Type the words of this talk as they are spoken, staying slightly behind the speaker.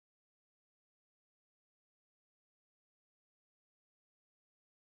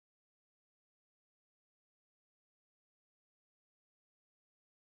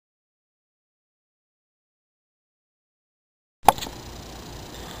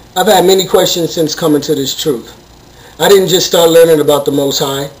I've had many questions since coming to this truth. I didn't just start learning about the Most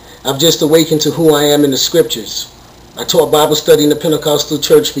High. I've just awakened to who I am in the Scriptures. I taught Bible study in the Pentecostal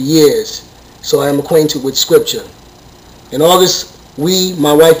church for years, so I am acquainted with Scripture. In August,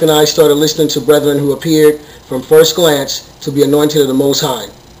 my wife and I, started listening to brethren who appeared from first glance to be anointed of the Most High.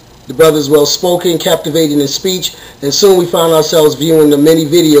 The brothers well-spoken, captivating in speech, and soon we found ourselves viewing the many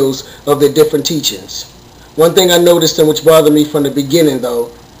videos of their different teachings. One thing I noticed, and which bothered me from the beginning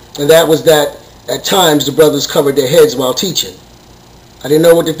though, and that was that at times the brothers covered their heads while teaching. I didn't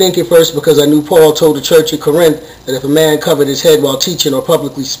know what to think at first, because I knew Paul told the church at Corinth that if a man covered his head while teaching or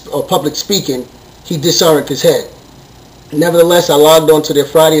public speaking, he dishonored his head. Nevertheless, I logged on to their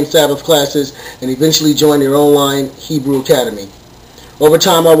Friday and Sabbath classes and eventually joined their online Hebrew Academy. Over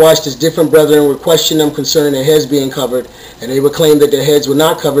time, I watched as different brethren would question them concerning their heads being covered, and they would claim that their heads were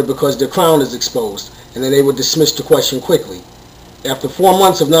not covered because their crown is exposed, and then they would dismiss the question quickly. After 4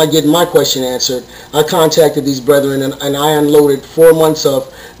 months of not getting my question answered, I contacted these brethren and I unloaded 4 months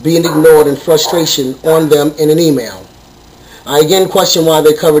of being ignored and frustration on them in an email. I again questioned why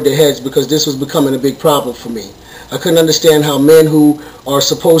they covered their heads, because this was becoming a big problem for me. I couldn't understand how men who are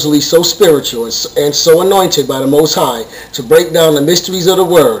supposedly so spiritual and so anointed by the Most High to break down the mysteries of the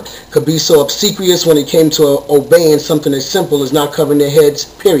Word could be so obsequious when it came to obeying something as simple as not covering their heads,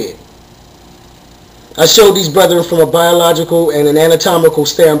 period. I showed these brethren from a biological and an anatomical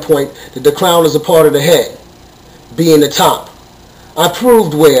standpoint that the crown is a part of the head, being the top. I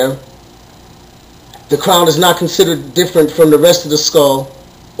proved where the crown is not considered different from the rest of the skull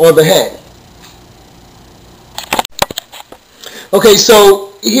or the head. Okay,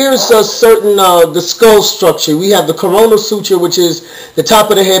 so here's a certain, the skull structure. We have the coronal suture, which is the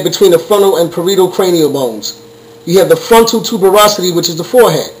top of the head between the frontal and parietal cranial bones. You have the frontal tuberosity, which is the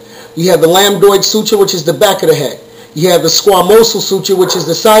forehead. You have the lambdoid suture, which is the back of the head. You have the squamosal suture, which is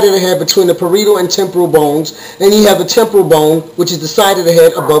the side of the head between the parietal and temporal bones. And you have the temporal bone, which is the side of the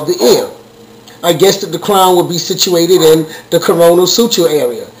head above the ear. I guess that the crown would be situated in the coronal suture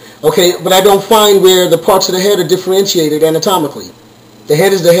area. Okay, but I don't find where the parts of the head are differentiated anatomically. The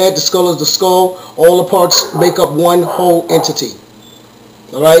head is the head, the skull is the skull. All the parts make up one whole entity.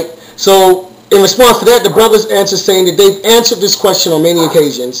 All right? So in response to that, the brothers answer saying that they've answered this question on many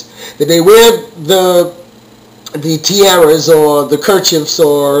occasions, that they wear the tiaras or the kerchiefs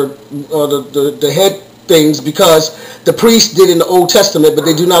or the head things because the priests did in the Old Testament, but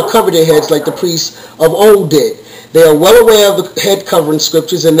they do not cover their heads like the priests of old did. They are well aware of the head covering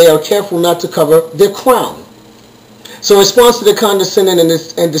scriptures, and they are careful not to cover their crown. So in response to their condescending and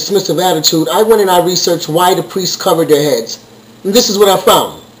dismissive attitude, I went and I researched why the priests covered their heads. And this is what I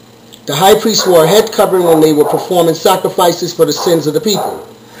found. The high priest wore a head covering when they were performing sacrifices for the sins of the people.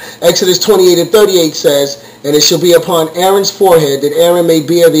 Exodus 28 and 38 says, "And it shall be upon Aaron's forehead, that Aaron may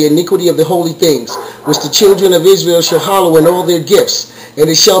bear the iniquity of the holy things, which the children of Israel shall hallow in all their gifts. And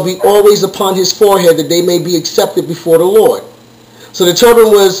it shall be always upon his forehead, that they may be accepted before the Lord." So the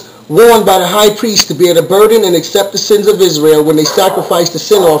turban was worn by the high priest to bear the burden and accept the sins of Israel when they sacrificed the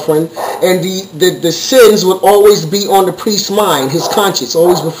sin offering. And the sins would always be on the priest's mind, his conscience,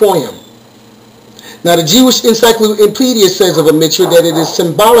 always before him. Now the Jewish Encyclopedia says of a mitre that it is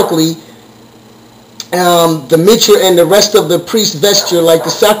symbolically the mitre and the rest of the priest's vesture, like the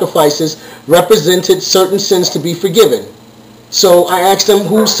sacrifices, represented certain sins to be forgiven. So I asked them,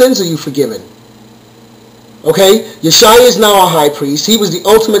 whose sins are you forgiven? Okay, Yeshua is now a high priest. He was the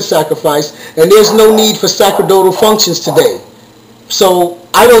ultimate sacrifice, and there's no need for sacerdotal functions today. So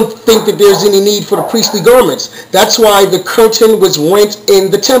I don't think that there's any need for the priestly garments. That's why the curtain was rent in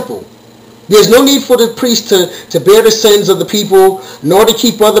the temple. There's no need for the priest to bear the sins of the people, nor to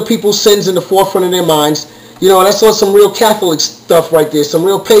keep other people's sins in the forefront of their minds. You know, that's on some real Catholic stuff right there, some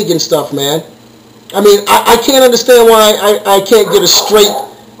real pagan stuff, man. I mean, I can't understand why I can't get a straight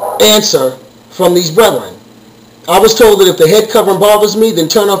answer from these brethren. I was told that if the head covering bothers me, then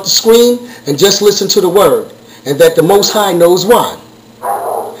turn off the screen and just listen to the word, and that the Most High knows why.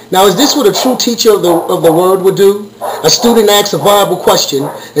 Now, is this what a true teacher of the word would do? A student asks a viable question,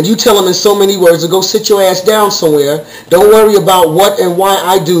 and you tell him in so many words to go sit your ass down somewhere. Don't worry about what and why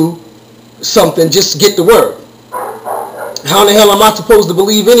I do something. Just get the word. How in the hell am I supposed to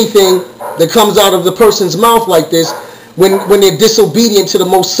believe anything that comes out of the person's mouth like this when they're disobedient to the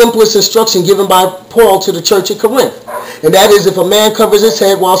most simplest instruction given by Paul to the church at Corinth? And that is, if a man covers his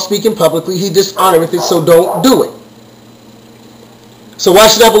head while speaking publicly, he dishonoreth it, so don't do it. So why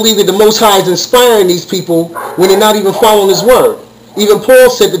should I believe that the Most High is inspiring these people when they're not even following his word? Even Paul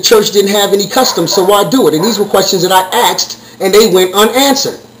said the church didn't have any customs, so why do it? And these were questions that I asked, and they went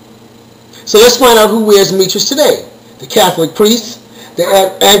unanswered. So let's find out who wears mitres today. The Catholic priests,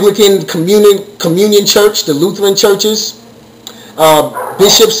 the Anglican Communion Church, the Lutheran churches,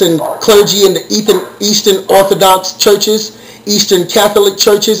 bishops and clergy in the Eastern Orthodox churches, Eastern Catholic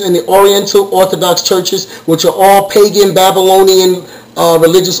churches, and the Oriental Orthodox churches, which are all pagan Babylonian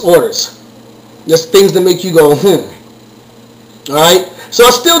religious orders. Just things that make you go, Alright? So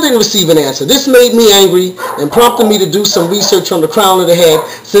I still didn't receive an answer. This made me angry and prompted me to do some research on the crown of the head,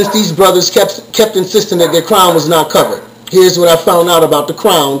 since these brothers kept insisting that their crown was not covered. Here's what I found out about the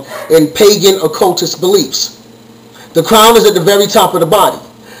crown and pagan occultist beliefs. The crown is at the very top of the body.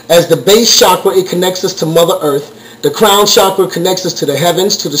 As the base chakra, it connects us to Mother Earth. The crown chakra connects us to the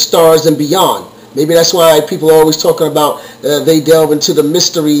heavens, to the stars, and beyond. Maybe that's why people are always talking about they delve into the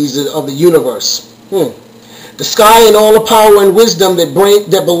mysteries of the universe. The sky and all the power and wisdom that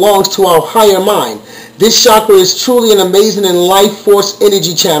belongs to our higher mind. This chakra is truly an amazing and life force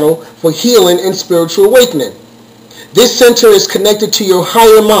energy channel for healing and spiritual awakening. This center is connected to your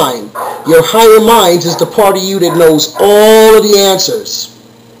higher mind. Your higher mind is the part of you that knows all of the answers.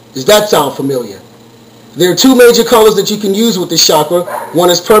 Does that sound familiar? There are two major colors that you can use with this chakra. One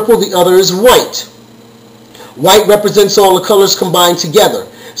is purple, the other is white. White represents all the colors combined together.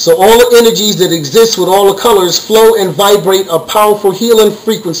 So all the energies that exist with all the colors flow and vibrate a powerful healing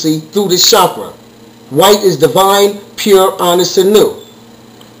frequency through this chakra. White is divine, pure, honest, and new.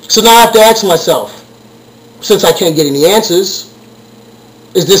 So now I have to ask myself, since I can't get any answers,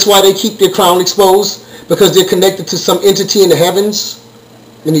 is this why they keep their crown exposed? Because they're connected to some entity in the heavens,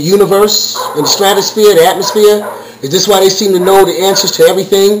 in the universe, in the stratosphere, the atmosphere? Is this why they seem to know the answers to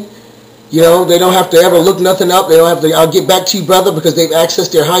everything? You know, they don't have to ever look nothing up. They don't have to, I'll get back to you, brother, because they've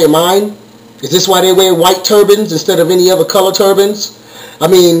accessed their higher mind. Is this why they wear white turbans instead of any other color turbans? I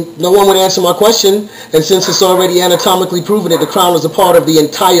mean, no one would answer my question. And since it's already anatomically proven that the crown is a part of the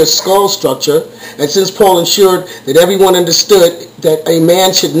entire skull structure, and since Paul ensured that everyone understood that a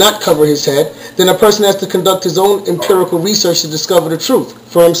man should not cover his head, then a person has to conduct his own empirical research to discover the truth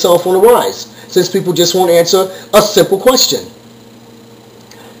for himself on the rise, since people just won't answer a simple question.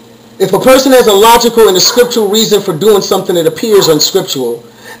 If a person has a logical and a scriptural reason for doing something that appears unscriptural,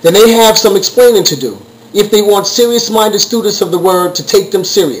 then they have some explaining to do, if they want serious-minded students of the word to take them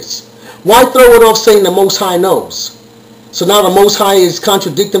serious. Why throw it off saying the Most High knows? So now the Most High is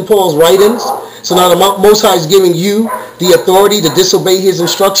contradicting Paul's writings? So now the Most High is giving you the authority to disobey his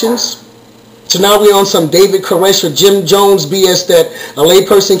instructions? So now we're on some David Koresh or Jim Jones BS that a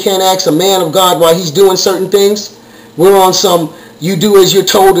layperson can't ask a man of God why he's doing certain things? We're on some you do as you're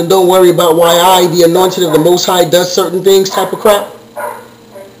told and don't worry about why I, the anointed of the Most High, does certain things type of crap.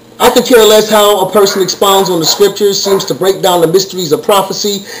 I could care less how a person expounds on the scriptures, seems to break down the mysteries of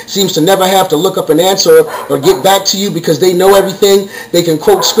prophecy, seems to never have to look up an answer or get back to you because they know everything. They can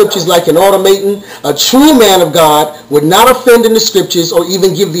quote scriptures like an automaton. A true man of God would not offend in the scriptures or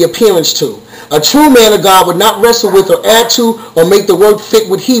even give the appearance to. A true man of God would not wrestle with or add to or make the word fit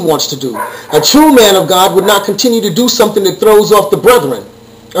what he wants to do. A true man of God would not continue to do something that throws off the brethren.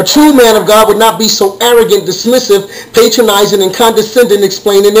 A true man of God would not be so arrogant, dismissive, patronizing, and condescending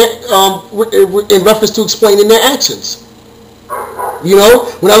explaining their, in reference to explaining their actions. You know,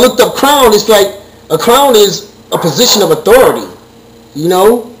 when I looked up crown, it's like a crown is a position of authority. You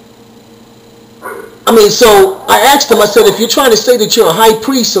know? I mean, so I asked him, I said, if you're trying to say that you're a high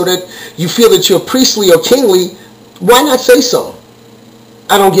priest so that you feel that you're priestly or kingly, why not say so?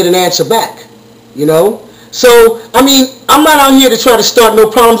 I don't get an answer back, you know? So, I mean, I'm not out here to try to start no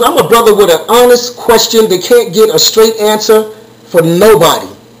problems. I'm a brother with an honest question that can't get a straight answer for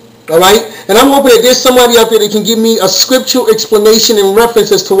nobody, all right? And I'm hoping that there's somebody out there that can give me a scriptural explanation in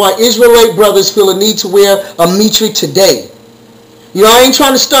reference as to why Israelite brothers feel a need to wear a mitre today. You know, I ain't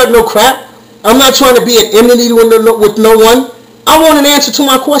trying to start no crap. I'm not trying to be at enmity with no one. I want an answer to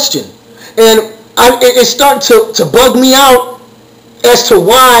my question. And it's starting to bug me out as to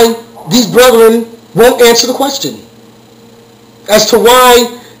why these brethren won't answer the question. As to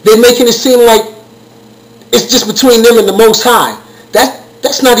why they're making it seem like it's just between them and the Most High.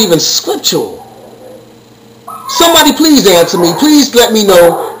 That's not even scriptural. Somebody please answer me. Please let me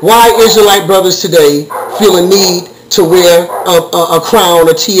know why Israelite brothers today feel a need to wear a crown,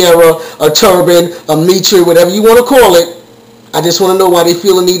 a tiara, a turban, a mitre, whatever you want to call it. I just want to know why they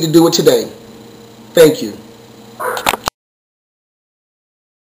feel a need to do it today. Thank you.